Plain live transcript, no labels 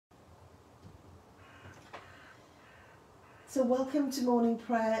So welcome to morning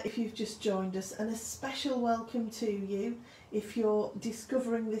prayer if you've just joined us, and a special welcome to you if you're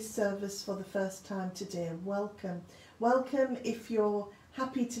discovering this service for the first time today. Welcome. Welcome if you're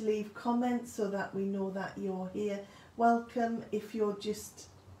happy to leave comments so that we know that you're here. Welcome if you're just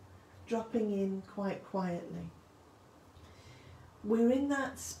dropping in quite quietly. We're in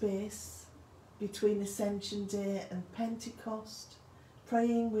that space between Ascension Day and Pentecost,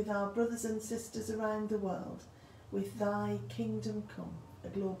 praying with our brothers and sisters around the world with Thy Kingdom Come, a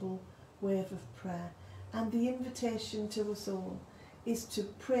global wave of prayer. And the invitation to us all is to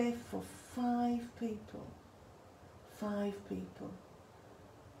pray for 5 people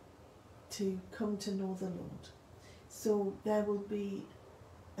to come to know the Lord. So there will be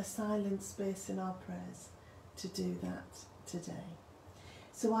a silent space in our prayers to do that today.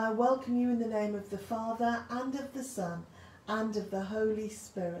 So I welcome you in the name of the Father and of the Son and of the Holy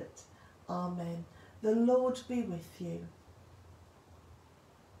Spirit. Amen. The Lord be with you.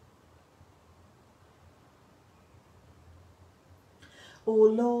 O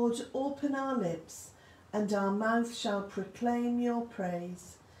Lord, open our lips, and our mouth shall proclaim your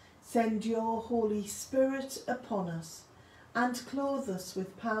praise. Send your Holy Spirit upon us, and clothe us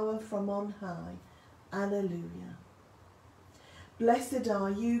with power from on high. Alleluia. Blessed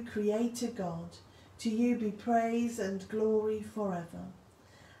are you, Creator God. To you be praise and glory forever.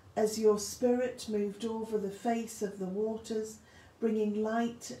 As your Spirit moved over the face of the waters, bringing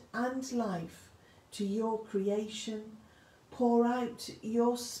light and life to your creation, pour out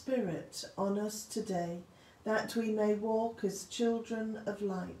your Spirit on us today, that we may walk as children of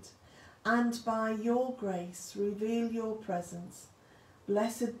light, and by your grace reveal your presence.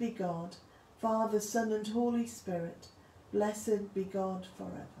 Blessed be God, Father, Son, and Holy Spirit. Blessed be God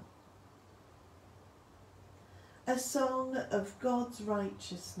forever. A song of God's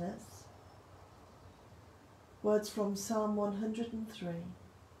righteousness. Words from Psalm 103.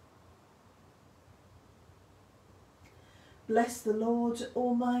 Bless the Lord,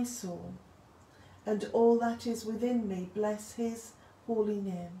 O my soul, and all that is within me, bless his holy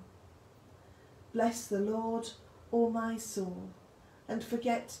name. Bless the Lord, O my soul, and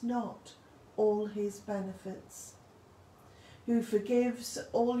forget not all his benefits, who forgives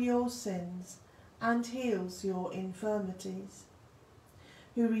all your sins and heals your infirmities,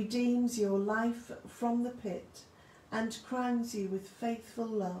 who redeems your life from the pit and crowns you with faithful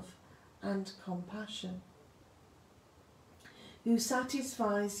love and compassion, who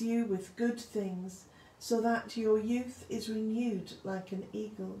satisfies you with good things so that your youth is renewed like an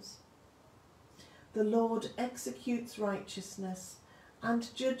eagle's. The Lord executes righteousness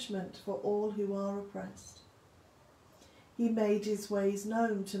and judgment for all who are oppressed. He made his ways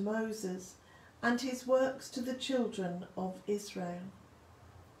known to Moses, and his works to the children of Israel.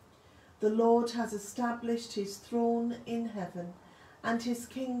 The Lord has established his throne in heaven, and his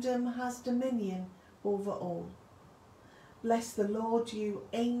kingdom has dominion over all. Bless the Lord, you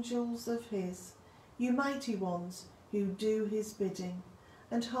angels of his, you mighty ones who do his bidding,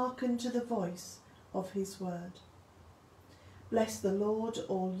 and hearken to the voice of his word. Bless the Lord,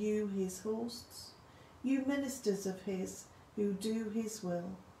 all you his hosts, you ministers of his who do his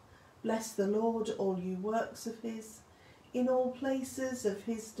will. Bless the Lord, all you works of his, in all places of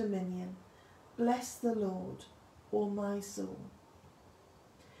his dominion. Bless the Lord, O my soul.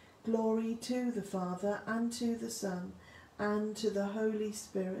 Glory to the Father, and to the Son, and to the Holy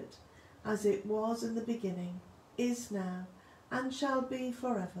Spirit, as it was in the beginning, is now, and shall be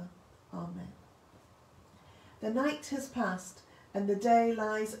forever. Amen. The night has passed, and the day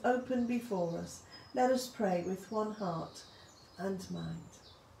lies open before us. Let us pray with one heart and mind.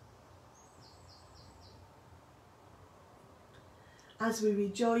 As we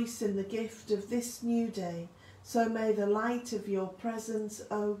rejoice in the gift of this new day, so may the light of your presence,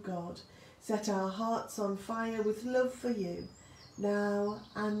 O God, set our hearts on fire with love for you, now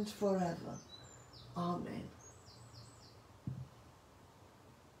and forever. Amen.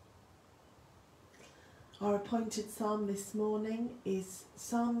 Our appointed psalm this morning is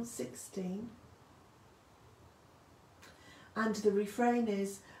Psalm 16. And the refrain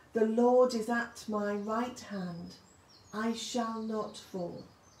is, "The Lord is at my right hand, I shall not fall.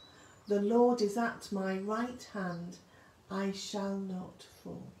 The Lord is at my right hand, I shall not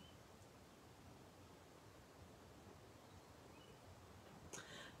fall."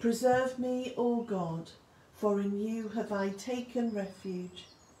 Preserve me, O God, for in you have I taken refuge.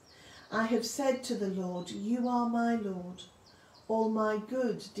 I have said to the Lord, you are my Lord. All my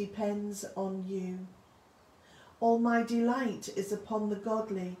good depends on you. All my delight is upon the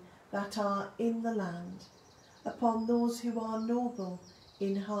godly that are in the land, upon those who are noble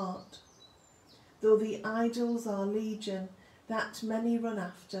in heart. Though the idols are legion, that many run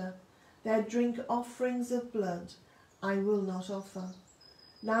after. Their drink offerings of blood I will not offer,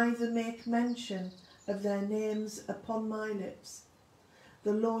 neither make mention of their names upon my lips.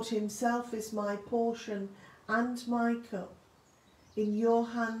 The Lord himself is my portion and my cup. In your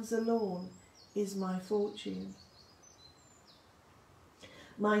hands alone is my fortune.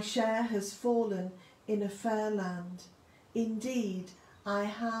 My share has fallen in a fair land. Indeed, I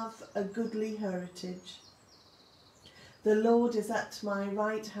have a goodly heritage. The Lord is at my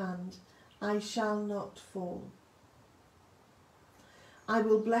right hand. I shall not fall. I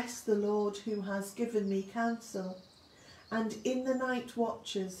will bless the Lord who has given me counsel, and in the night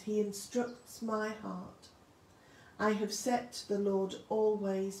watches he instructs my heart. I have set the Lord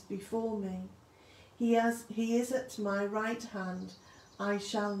always before me. He is at my right hand. I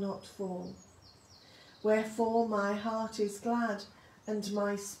shall not fall. Wherefore my heart is glad, and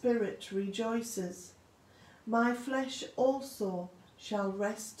my spirit rejoices. My flesh also shall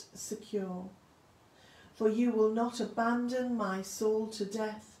rest secure. For you will not abandon my soul to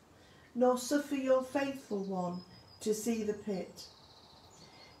death, nor suffer your faithful one to see the pit.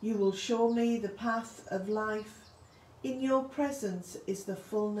 You will show me the path of life. In your presence is the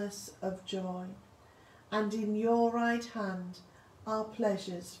fullness of joy, and in your right hand are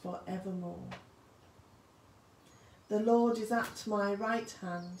pleasures for evermore. The Lord is at my right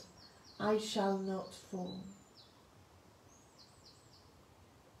hand. I shall not fall.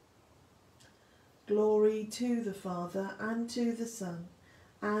 Glory to the Father, and to the Son,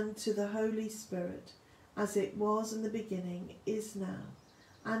 and to the Holy Spirit, as it was in the beginning, is now,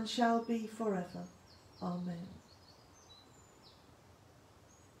 and shall be forever. Amen.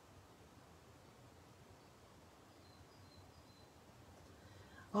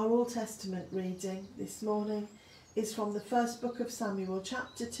 Our Old Testament reading this morning is from the first book of Samuel,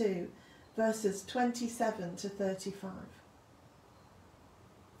 chapter 2, verses 27 to 35.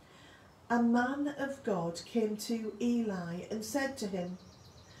 A man of God came to Eli and said to him,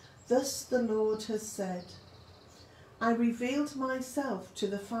 "Thus the Lord has said, I revealed myself to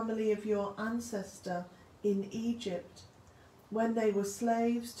the family of your ancestor in Egypt, when they were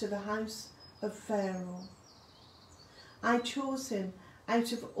slaves to the house of Pharaoh. I chose him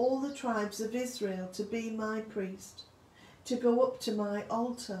out of all the tribes of Israel to be my priest, to go up to my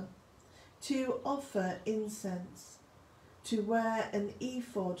altar, to offer incense, to wear an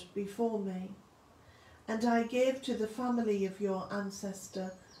ephod before me. And I gave to the family of your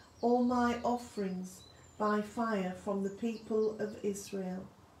ancestor all my offerings by fire from the people of Israel.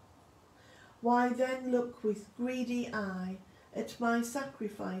 Why then look with greedy eye at my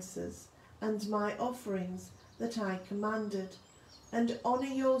sacrifices and my offerings that I commanded, and honour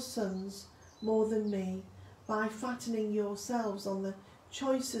your sons more than me by fattening yourselves on the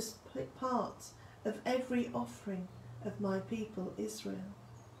choicest parts of every offering of my people Israel?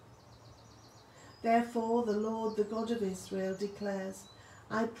 Therefore the Lord, the God of Israel, declares,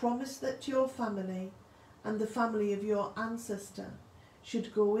 I promise that your family and the family of your ancestor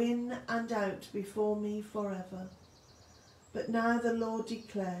should go in and out before me forever. But now the Lord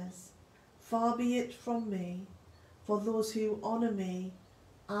declares, far be it from me, for those who honour me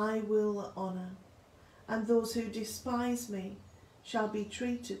I will honour, and those who despise me shall be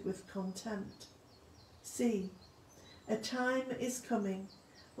treated with contempt. See, a time is coming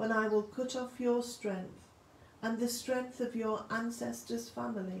when I will cut off your strength and the strength of your ancestors'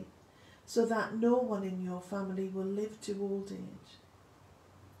 family, so that no one in your family will live to old age.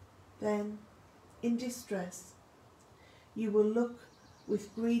 Then, in distress, you will look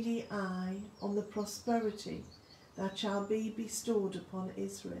with greedy eye on the prosperity that shall be bestowed upon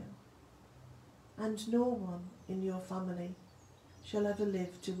Israel, and no one in your family shall ever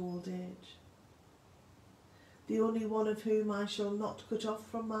live to old age. The only one of whom I shall not cut off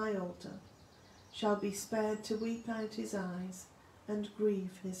from my altar shall be spared to weep out his eyes and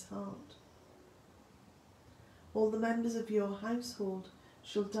grieve his heart. All the members of your household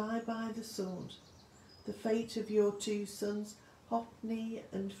shall die by the sword. The fate of your two sons, Hophni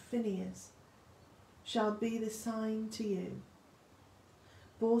and Phinehas, shall be the sign to you.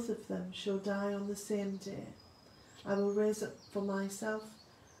 Both of them shall die on the same day. I will raise up for myself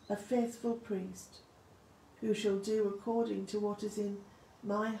a faithful priest, who shall do according to what is in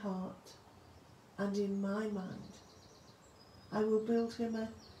my heart and in my mind. I will build him a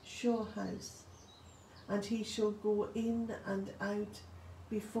sure house, and he shall go in and out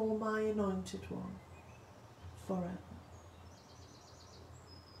before my anointed one forever.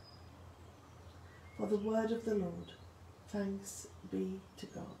 For the word of the Lord, thanks be to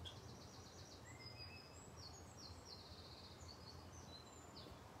God.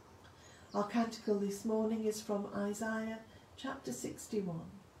 Our canticle this morning is from Isaiah chapter 61.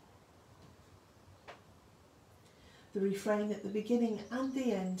 The refrain at the beginning and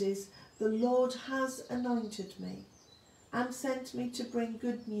the end is, "The Lord has anointed me and sent me to bring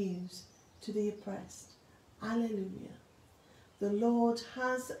good news to the oppressed." Alleluia. The Lord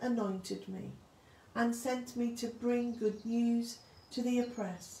has anointed me and sent me to bring good news to the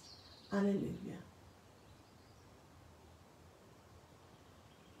oppressed. Alleluia.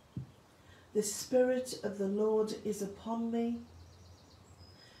 The Spirit of the Lord is upon me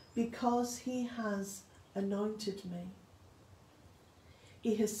because he has anointed me.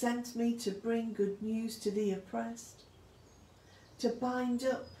 He has sent me to bring good news to the oppressed, to bind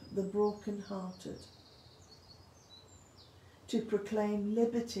up the brokenhearted, to proclaim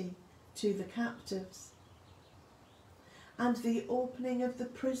liberty to the captives, and the opening of the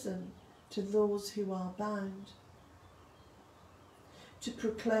prison to those who are bound, to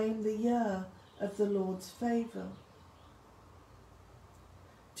proclaim the year of the Lord's favour,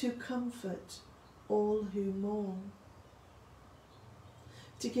 to comfort all who mourn,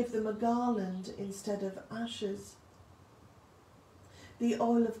 to give them a garland instead of ashes, the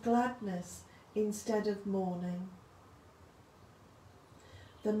oil of gladness instead of mourning,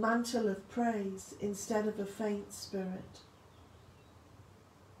 the mantle of praise instead of a faint spirit,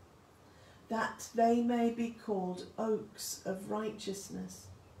 that they may be called oaks of righteousness,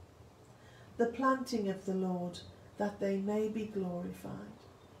 the planting of the Lord, that they may be glorified.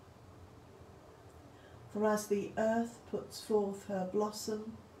 For as the earth puts forth her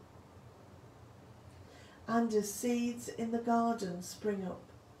blossom, and as seeds in the garden spring up,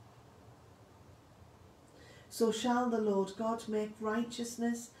 so shall the Lord God make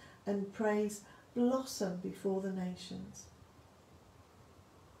righteousness and praise blossom before the nations.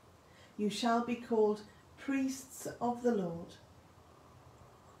 You shall be called priests of the Lord.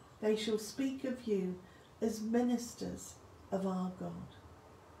 They shall speak of you as ministers of our God.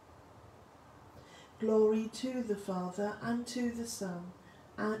 Glory to the Father, and to the Son,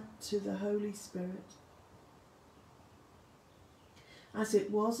 and to the Holy Spirit, as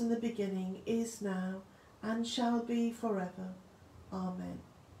it was in the beginning, is now, and shall be forever. Amen.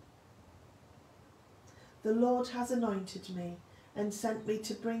 The Lord has anointed me and sent me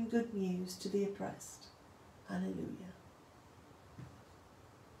to bring good news to the oppressed. Alleluia.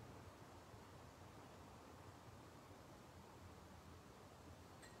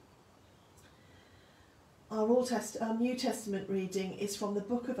 Our New Testament reading is from the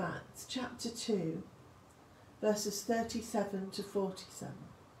book of Acts, chapter 2, verses 37 to 47.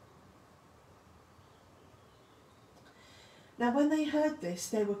 Now when they heard this,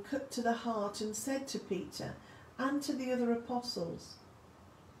 they were cut to the heart and said to Peter and to the other apostles,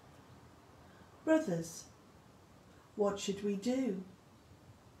 "Brothers, what should we do?"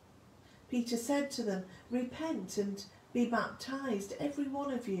 Peter said to them, "Repent and be baptized, every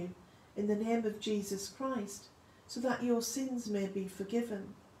one of you, in the name of Jesus Christ, so that your sins may be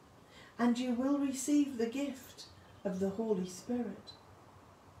forgiven, and you will receive the gift of the Holy Spirit.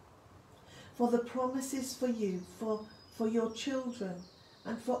 For the promise is for you, for your children,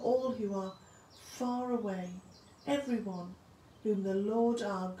 and for all who are far away, everyone whom the Lord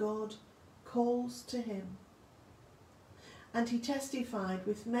our God calls to him." And he testified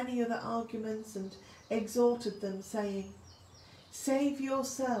with many other arguments and exhorted them, saying, "Save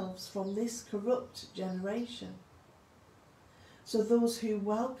yourselves from this corrupt generation." So those who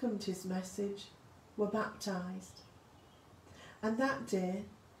welcomed his message were baptized. And that day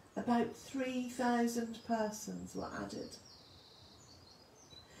about 3,000 persons were added.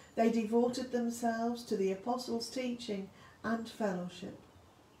 They devoted themselves to the apostles' teaching and fellowship,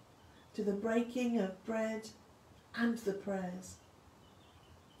 to the breaking of bread and the prayers.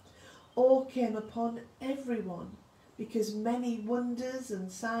 Awe came upon everyone, because many wonders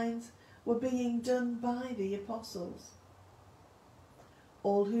and signs were being done by the apostles.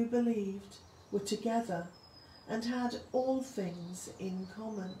 All who believed were together and had all things in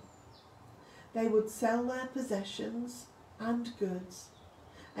common. They would sell their possessions and goods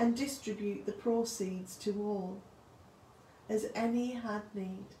and distribute the proceeds to all, as any had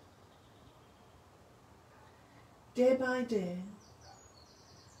need. Day by day,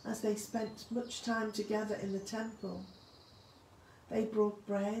 as they spent much time together in the temple, they broke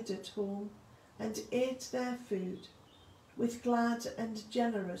bread at home and ate their food with glad and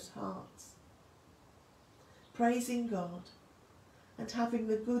generous hearts, praising God and having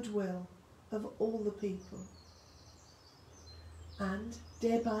the goodwill of all the people. And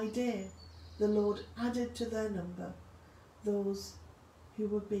day by day the Lord added to their number those who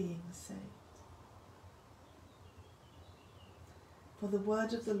were being saved. For the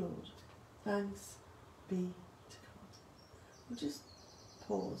word of the Lord, thanks be to God. We'll just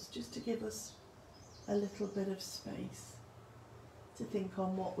pause, just to give us a little bit of space to think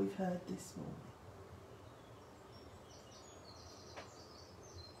on what we've heard this morning.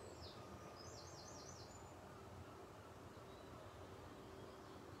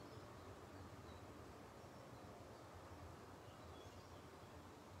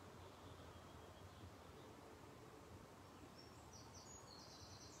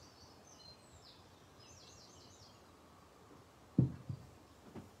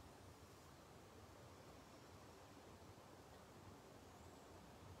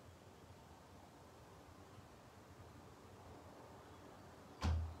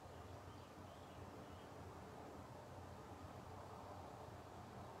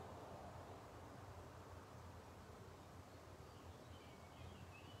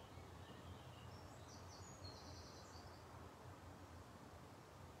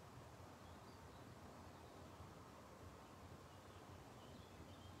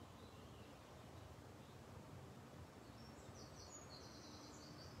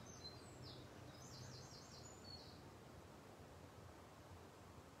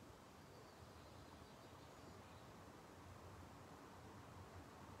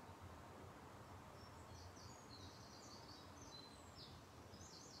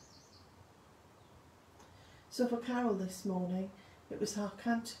 So for Carol this morning, it was our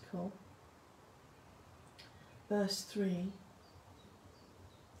canticle, verse 3,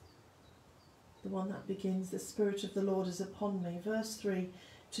 the one that begins, "The Spirit of the Lord is upon me." Verse 3,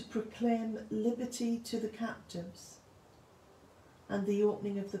 "to proclaim liberty to the captives and the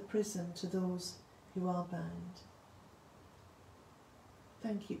opening of the prison to those who are bound."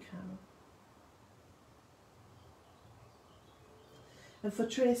 Thank you, Carol. And for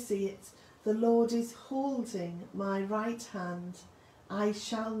Tracy, it's, "The Lord is holding my right hand, I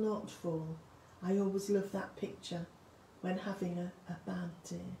shall not fall." I always love that picture when having a bad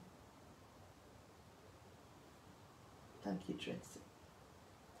day. Thank you, Tracy.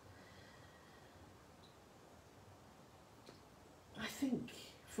 I think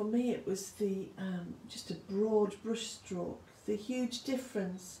for me it was the just a broad brushstroke, the huge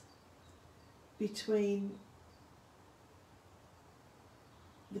difference between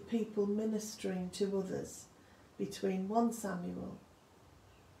the people ministering to others between 1 Samuel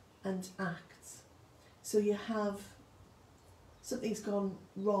and Acts. So you have, something's gone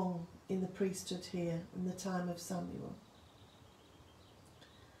wrong in the priesthood here in the time of Samuel.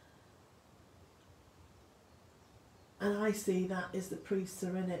 And I see that as the priests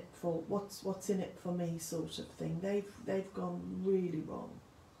are in it for what's in it for me sort of thing. They've gone really wrong.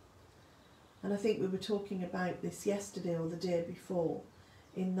 And I think we were talking about this yesterday or the day before,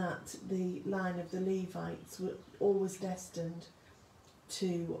 in that the line of the Levites were always destined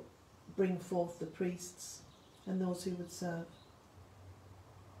to bring forth the priests and those who would serve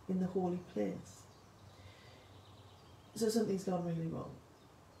in the holy place. So something's gone really wrong.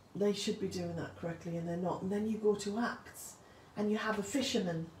 They should be doing that correctly and they're not. And then you go to Acts and you have a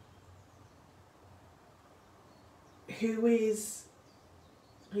fisherman who is,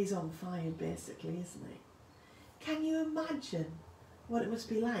 he's on fire basically, isn't he? Can you imagine what it must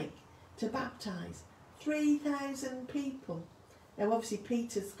be like to baptise 3,000 people? Now obviously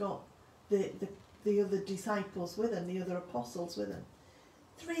Peter's got the other disciples with him, the other apostles with him.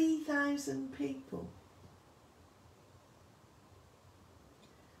 3,000 people.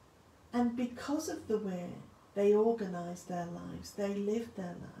 And because of the way they organised their lives, they lived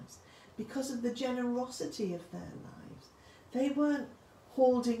their lives, because of the generosity of their lives, they weren't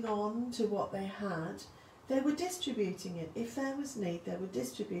holding on to what they had. They were distributing it. If there was need, they were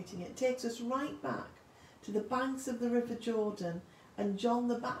distributing it. It takes us right back to the banks of the River Jordan and John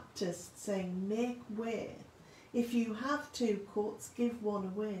the Baptist saying, "Make way. If you have 2 coats, give one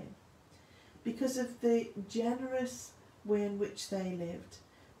away." Because of the generous way in which they lived,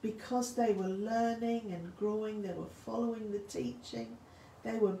 because they were learning and growing, they were following the teaching,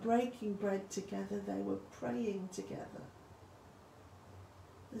 they were breaking bread together, they were praying together.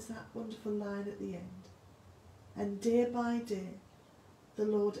 There's that wonderful line at the end. "And day by day, the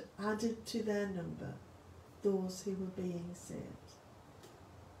Lord added to their number those who were being saved."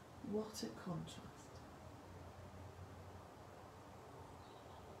 What a contrast.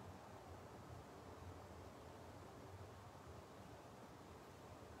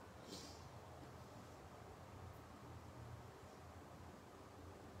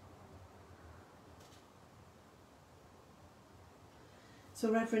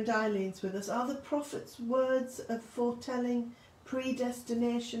 So Reverend Eileen's with us. Are the prophet's words of foretelling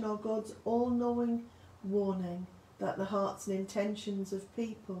predestination or God's all-knowing warning that the hearts and intentions of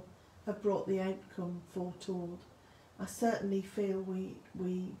people have brought the outcome foretold? I certainly feel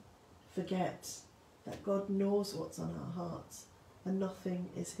we forget that God knows what's on our hearts and nothing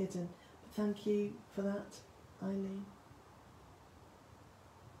is hidden. But thank you for that, Eileen.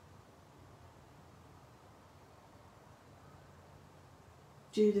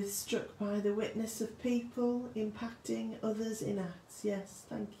 Judith, struck by the witness of people impacting others in acts. Yes,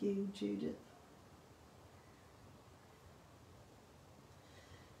 thank you, Judith.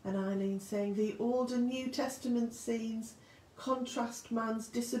 And Eileen saying, the Old and New Testament scenes contrast man's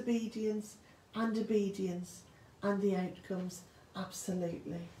disobedience and obedience and the outcomes.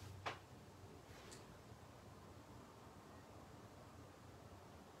 Absolutely.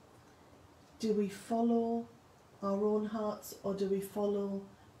 Do we follow our own hearts, or do we follow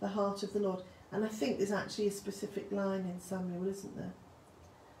the heart of the Lord? And I think there's actually a specific line in Samuel, isn't there?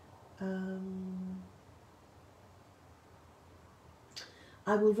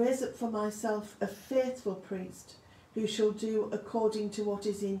 I will raise up for myself a faithful priest who shall do according to what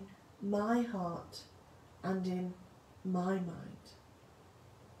is in my heart and in my mind.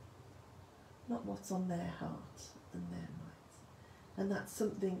 Not what's on their heart and their minds. And that's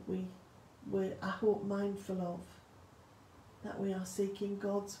something we're, I hope, mindful of, that we are seeking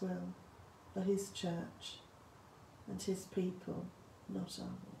God's will for his church and his people, not our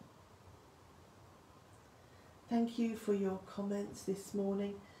will. Thank you for your comments this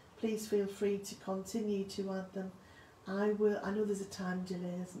morning. Please feel free to continue to add them. I know there's a time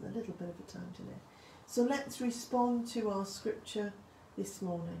delay, isn't there? A little bit of a time delay. So let's respond to our scripture this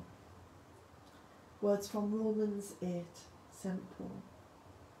morning. Words from Romans 8, St. Paul.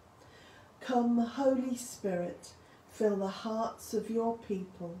 Come, Holy Spirit, fill the hearts of your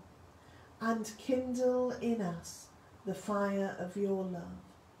people and kindle in us the fire of your love.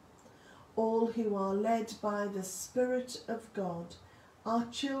 All who are led by the Spirit of God are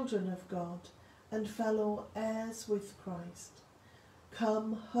children of God and fellow heirs with Christ.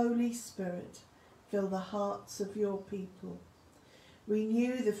 Come, Holy Spirit, fill the hearts of your people.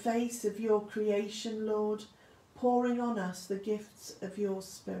 Renew the face of your creation, Lord, pouring on us the gifts of your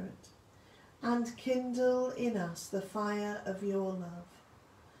Spirit, and kindle in us the fire of your love.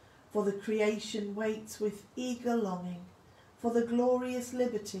 For the creation waits with eager longing for the glorious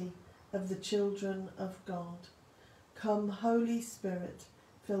liberty of the children of God. Come, Holy Spirit,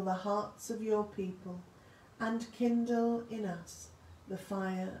 fill the hearts of your people and kindle in us the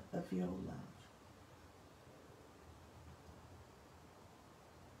fire of your love.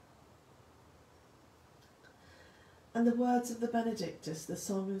 And the words of the Benedictus, the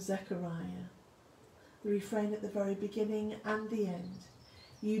Song of Zechariah, the refrain at the very beginning and the end.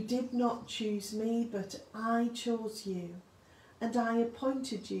 You did not choose me, but I chose you, and I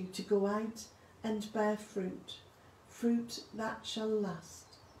appointed you to go out and bear fruit, fruit that shall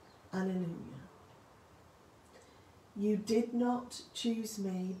last. Alleluia. You did not choose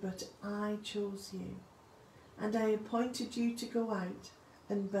me, but I chose you, and I appointed you to go out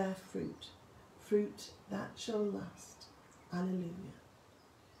and bear fruit, fruit that shall last. Alleluia.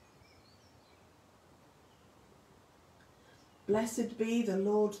 Blessed be the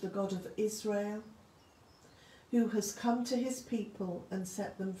Lord, the God of Israel, who has come to his people and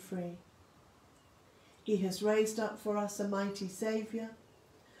set them free. He has raised up for us a mighty Saviour,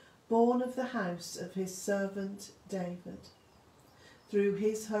 born of the house of his servant David. Through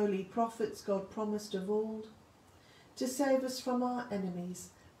his holy prophets God promised of old to save us from our enemies,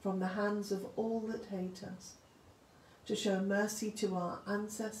 from the hands of all that hate us, to show mercy to our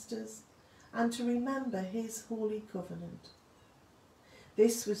ancestors, and to remember his holy covenant.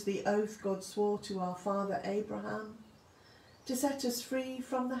 This was the oath God swore to our father Abraham, to set us free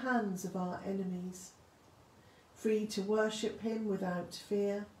from the hands of our enemies, free to worship him without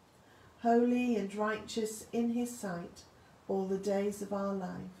fear, holy and righteous in his sight all the days of our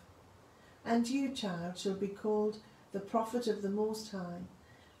life. And you, child, shall be called the prophet of the Most High,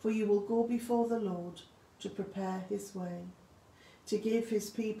 for you will go before the Lord to prepare his way, to give his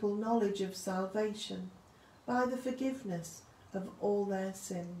people knowledge of salvation by the forgiveness of all their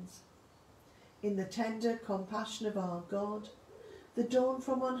sins. In the tender compassion of our God, the dawn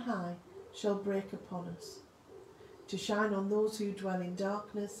from on high shall break upon us, to shine on those who dwell in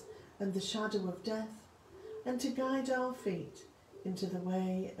darkness and the shadow of death, and to guide our feet into the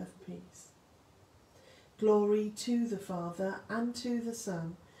way of peace. Glory to the Father, and to the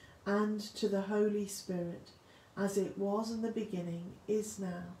Son, and to the Holy Spirit, as it was in the beginning, is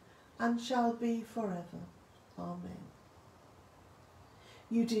now, and shall be forever. Amen.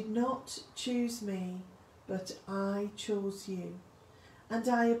 You did not choose me, but I chose you, and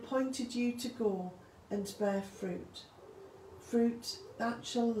I appointed you to go and bear fruit, fruit that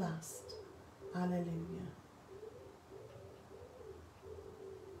shall last. Alleluia.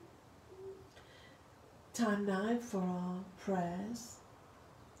 Time now for our prayers,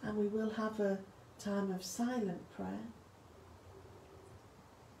 and we will have a time of silent prayer.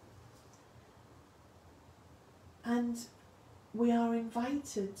 And we are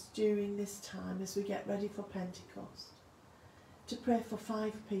invited during this time, as we get ready for Pentecost, to pray for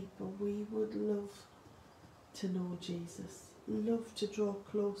 5 people. We would love to know Jesus, love to draw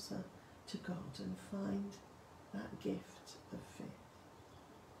closer to God and find that gift of faith.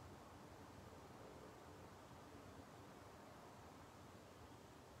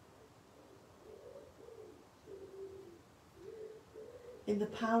 In the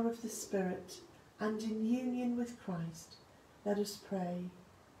power of the Spirit and in union with Christ, let us pray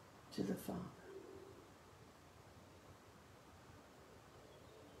to the Father.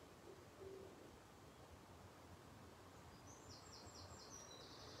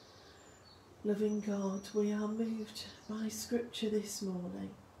 Loving God, we are moved by Scripture this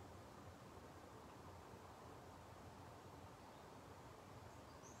morning.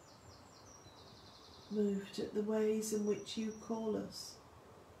 Moved at the ways in which you call us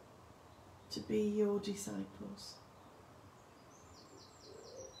to be your disciples,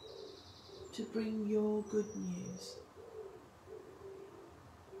 to bring your good news,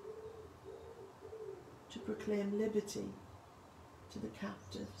 to proclaim liberty to the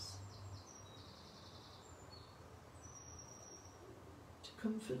captives, to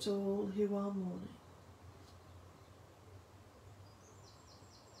comfort all who are mourning.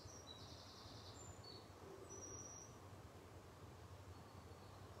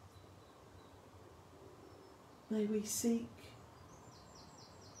 May we seek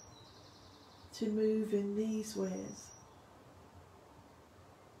to move in these ways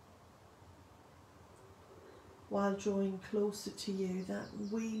while drawing closer to you, that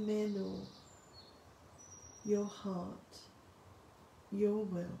we may know your heart, your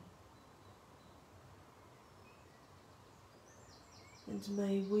will, and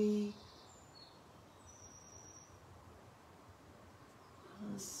may we,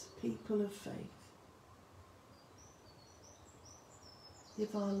 as people of faith,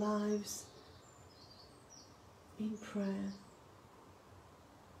 live our lives in prayer,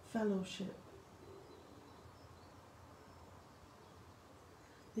 fellowship.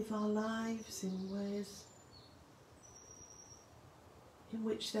 Live our lives in ways in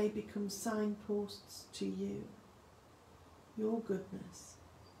which they become signposts to you, your goodness,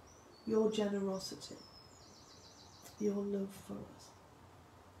 your generosity, your love for us.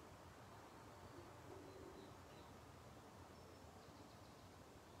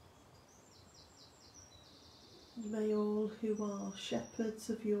 May all who are shepherds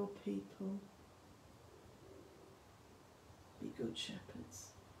of your people be good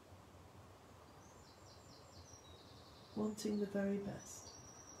shepherds, wanting the very best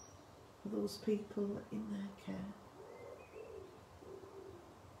for those people in their care.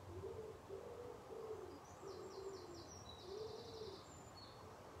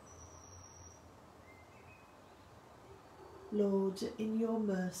 Lord, in your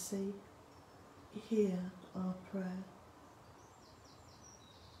mercy, hear our prayer.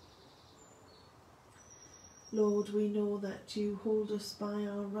 Lord, we know that you hold us by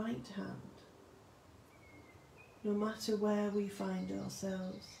our right hand, no matter where we find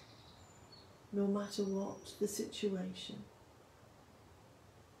ourselves, no matter what the situation.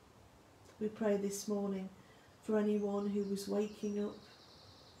 We pray this morning for anyone who was waking up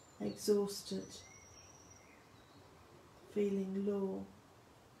exhausted, feeling low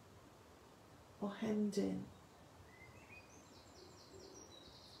or hemmed in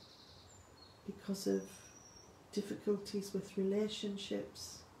because of difficulties with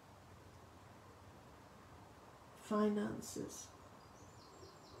relationships, finances,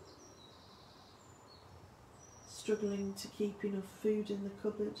 struggling to keep enough food in the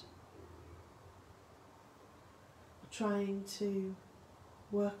cupboard, trying to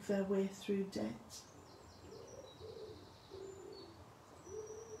work their way through debt.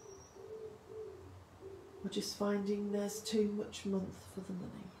 Or just finding there's too much month for the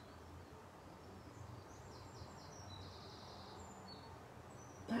money.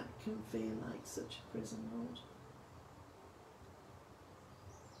 That can feel like such a prison, Lord.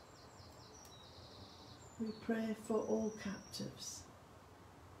 We pray for all captives.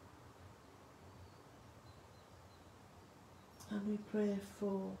 And we pray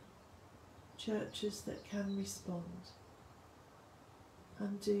for churches that can respond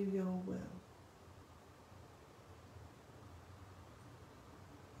and do your will.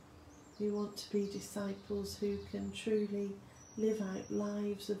 We want to be disciples who can truly live out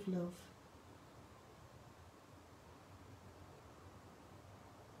lives of love.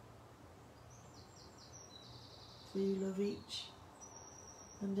 So you love each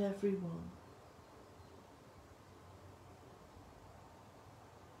and every one.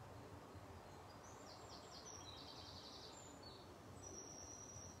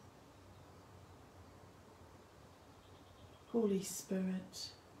 Holy Spirit,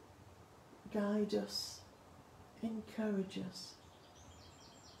 guide us, encourage us,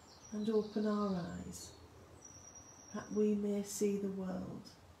 and open our eyes that we may see the world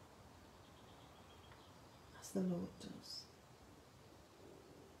as the Lord does.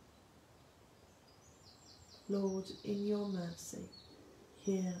 Lord, in your mercy,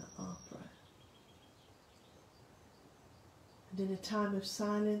 hear our prayer. And in a time of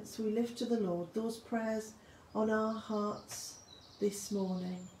silence, we lift to the Lord those prayers on our hearts this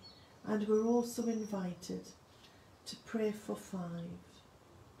morning, and we're also invited to pray for 5.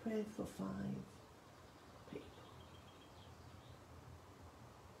 Pray for 5 people.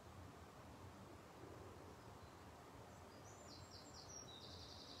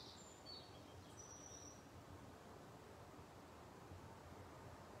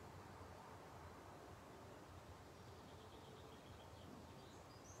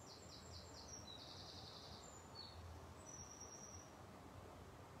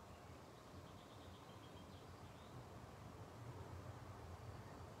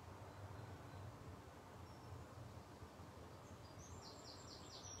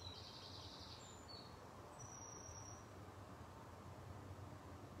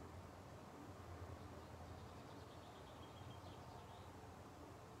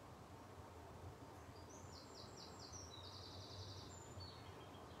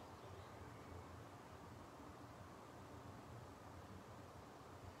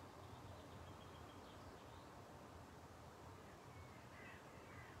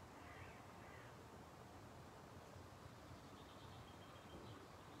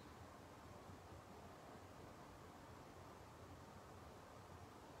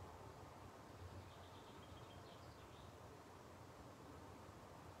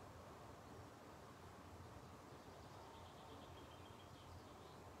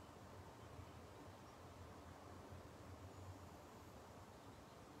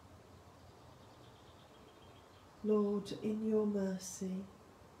 Lord, in your mercy,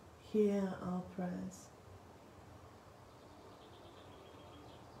 hear our prayers.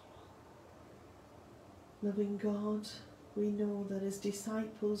 Loving God, we know that as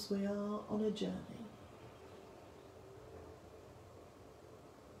disciples we are on a journey.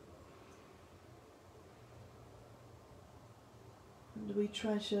 And we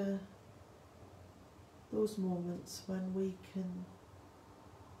treasure those moments when we can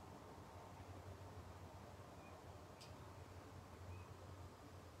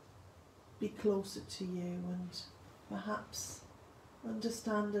be closer to you and perhaps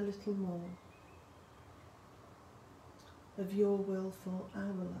understand a little more of your will for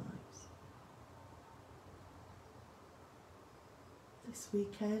our lives. This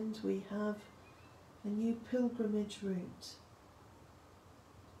weekend we have a new pilgrimage route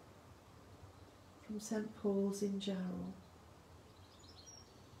from St Paul's in Jarrow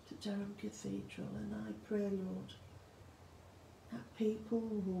to Durham Cathedral, and I pray, Lord, that people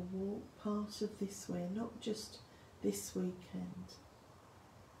will walk part of this way, not just this weekend,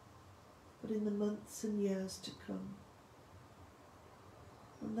 but in the months and years to come,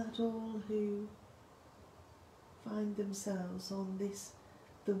 and that all who find themselves on this,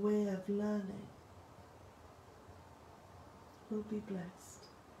 the way of learning, will be blessed.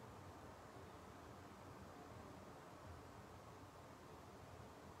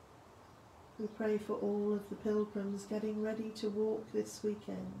 We pray for all of the pilgrims getting ready to walk this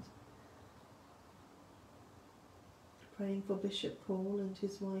weekend. Praying for Bishop Paul and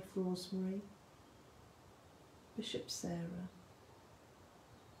his wife Rosemary, Bishop Sarah,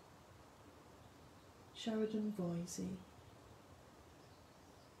 Sheridan Voisey,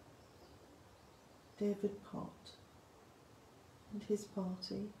 David Pott and his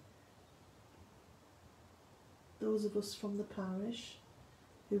party, those of us from the parish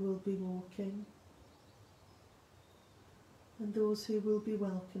who will be walking, and those who will be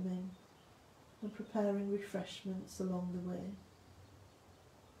welcoming and preparing refreshments along the way.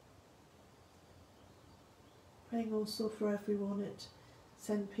 Praying also for everyone at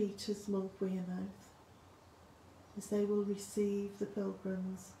St Peter's, Monk Wearmouth, as they will receive the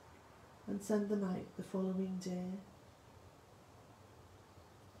pilgrims and send them out the following day.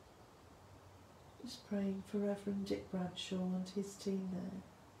 Just praying for Reverend Dick Bradshaw and his team there.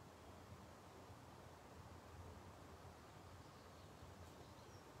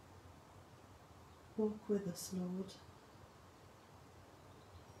 Walk with us, Lord.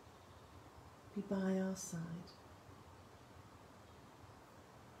 Be by our side.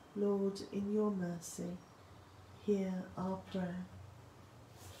 Lord, in your mercy, hear our prayer.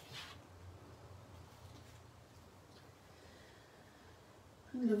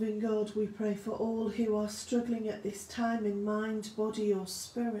 Loving God, we pray for all who are struggling at this time in mind, body or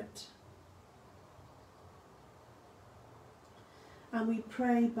spirit. And we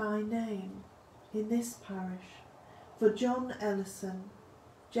pray by name in this parish for John Ellison,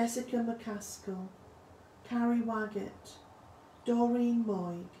 Jessica McCaskill, Carrie Waggett, Doreen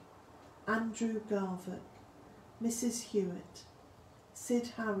Moig, Andrew Garvick, Mrs Hewitt,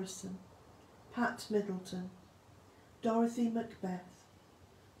 Sid Harrison, Pat Middleton, Dorothy Macbeth,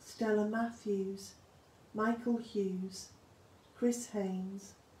 Stella Matthews, Michael Hughes, Chris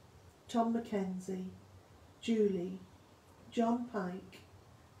Haynes, Tom Mackenzie, Julie, John Pike,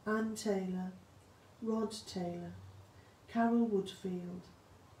 Anne Taylor, Rod Taylor, Carol Woodfield,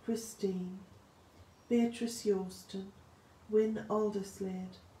 Christine, Beatrice Yorston, Wyn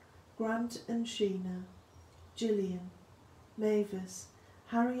Alderslade, Grant and Sheena, Gillian, Mavis,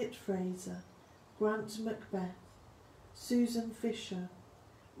 Harriet Fraser, Grant Macbeth, Susan Fisher,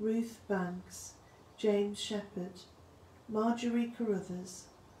 Ruth Banks, James Shepherd, Marjorie Carruthers,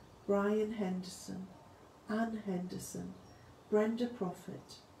 Brian Henderson, Anne Henderson, Brenda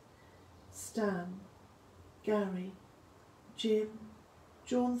Prophet, Stan, Gary, Jim,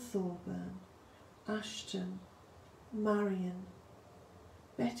 John Thorburn, Ashton, Marion,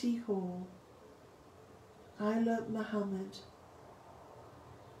 Betty Hall, Isla Mohammed,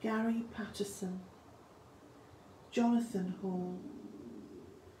 Gary Patterson, Jonathan Hall,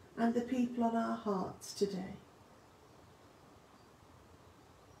 and the people on our hearts today.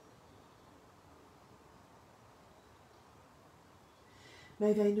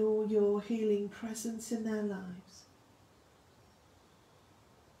 May they know your healing presence in their lives,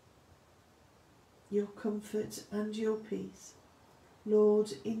 your comfort and your peace.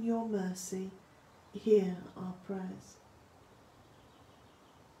 Lord, in your mercy, hear our prayers.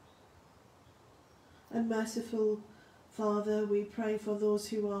 And merciful Father, we pray for those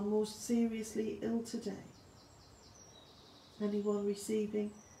who are most seriously ill today, anyone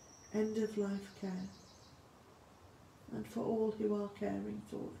receiving end-of-life care, and for all who are caring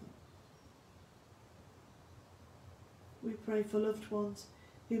for them. We pray for loved ones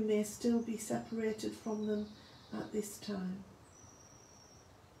who may still be separated from them at this time.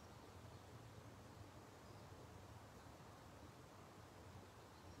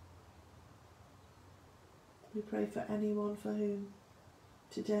 We pray for anyone for whom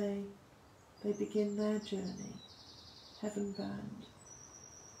today they begin their journey, heaven-bound.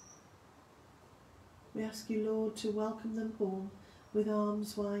 We ask you, Lord, to welcome them home with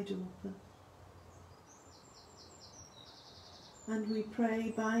arms wide open. And we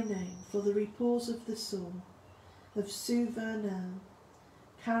pray by name for the repose of the soul of Sue Vernell,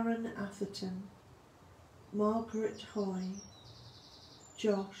 Karen Atherton, Margaret Hoy,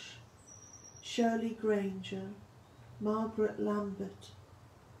 Josh, Shirley Granger, Margaret Lambert,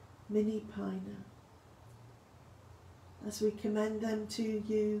 Minnie Piner. As we commend them to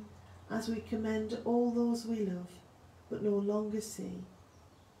you, as we commend all those we love but no longer see,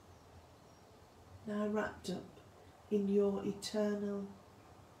 now wrapped up in your eternal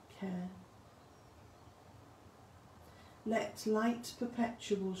care. Let light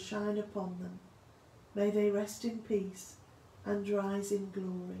perpetual shine upon them. May they rest in peace and rise in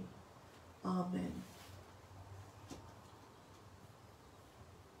glory. Amen.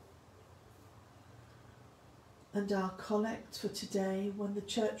 And our collect for today, when the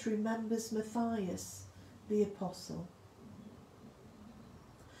Church remembers Matthias the Apostle.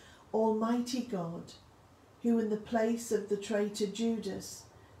 Almighty God, who in the place of the traitor Judas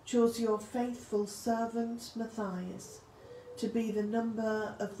chose your faithful servant Matthias to be the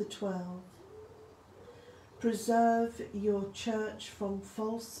number of the 12, preserve your Church from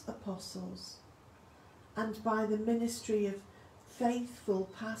false apostles, and by the ministry of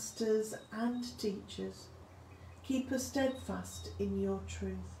faithful pastors and teachers, keep us steadfast in your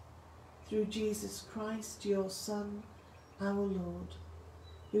truth, through Jesus Christ, your Son, our Lord,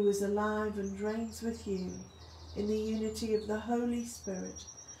 who is alive and reigns with you in the unity of the Holy Spirit,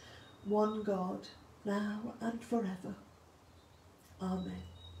 one God, now and forever. Amen.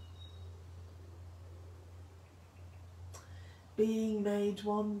 Being made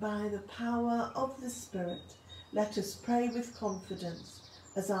one by the power of the Spirit, let us pray with confidence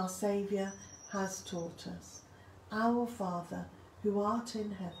as our Saviour has taught us. Our Father, who art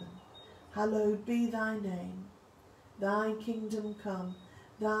in heaven, hallowed be thy name. Thy kingdom come,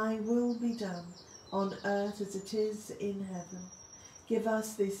 thy will be done, on earth as it is in heaven. Give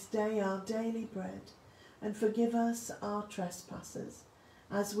us this day our daily bread, and forgive us our trespasses,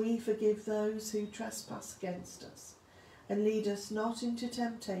 as we forgive those who trespass against us. And lead us not into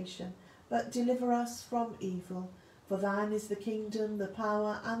temptation, but deliver us from evil. For thine is the kingdom, the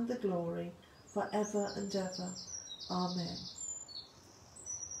power and the glory, for ever and ever. Amen.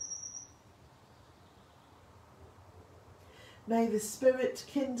 May the Spirit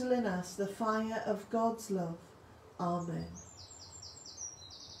kindle in us the fire of God's love. Amen.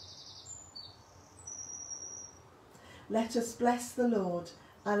 Let us bless the Lord.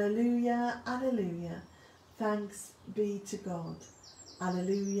 Alleluia, alleluia. Thanks be to God.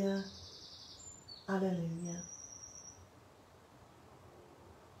 Alleluia, alleluia.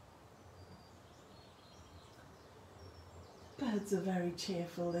 Birds are very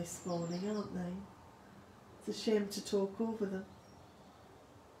cheerful this morning, aren't they? It's a shame to talk over them.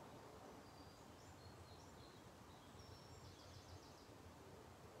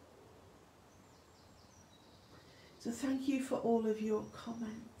 So thank you for all of your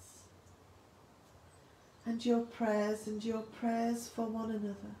comments and your prayers for one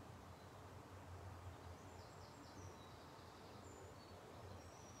another.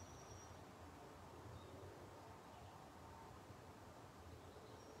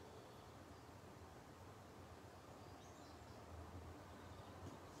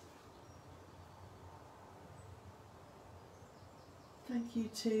 Thank you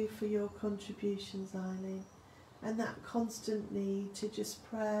too for your contributions, Eileen, and that constant need to just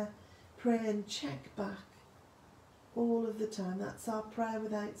pray and check back all of the time. That's our prayer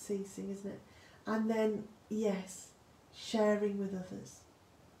without ceasing, isn't it? And then, yes, sharing with others,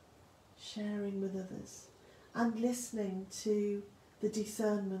 and listening to the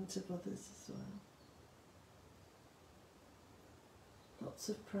discernment of others as well. Lots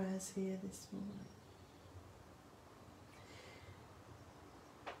of prayers here this morning.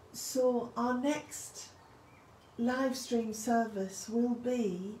 So our next live stream service will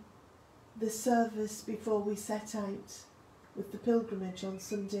be the service before we set out with the pilgrimage on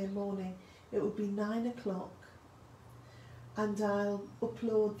Sunday morning. It will be 9 o'clock, and I'll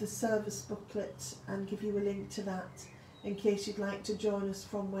upload the service booklet and give you a link to that in case you'd like to join us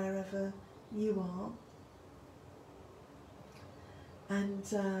from wherever you are. And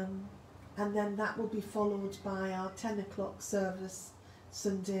then that will be followed by our 10 o'clock service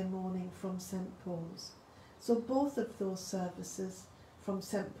Sunday morning from St. Paul's. So both of those services from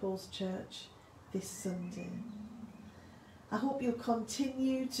St. Paul's Church this Sunday. I hope you'll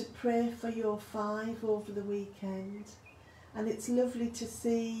continue to pray for your 5 over the weekend, and it's lovely to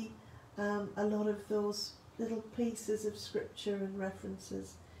see a lot of those little pieces of scripture and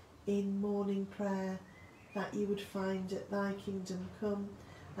references in morning prayer that you would find at Thy Kingdom Come,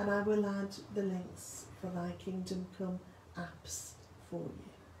 and I will add the links for Thy Kingdom Come apps for you.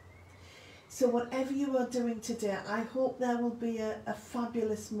 So whatever you are doing today, I hope there will be a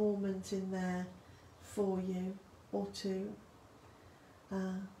fabulous moment in there for you or two.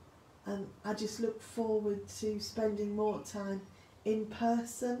 And I just look forward to spending more time in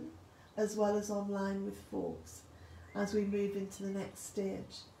person as well as online with folks as we move into the next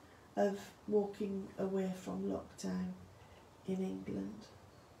stage of walking away from lockdown in England.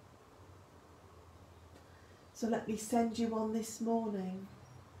 So let me send you on this morning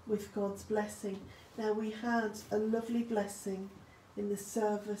with God's blessing. Now, we had a lovely blessing in the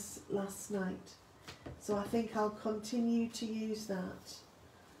service last night, so I think I'll continue to use that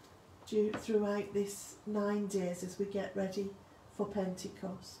throughout this 9 days as we get ready for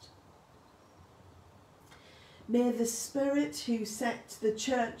Pentecost. May the Spirit who set the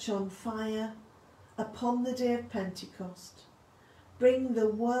church on fire upon the day of Pentecost bring the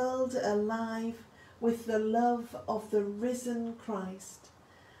world alive with the love of the risen Christ,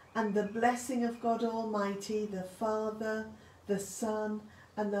 and the blessing of God Almighty, the Father, the Son,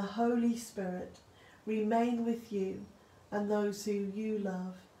 and the Holy Spirit remain with you and those who you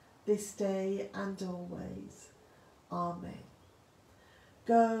love this day and always. Amen.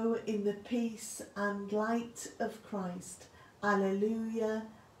 Go in the peace and light of Christ. Alleluia,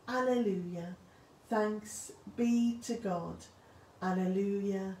 alleluia. Thanks be to God.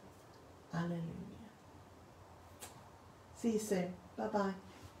 Alleluia, alleluia. See you soon. Bye-bye.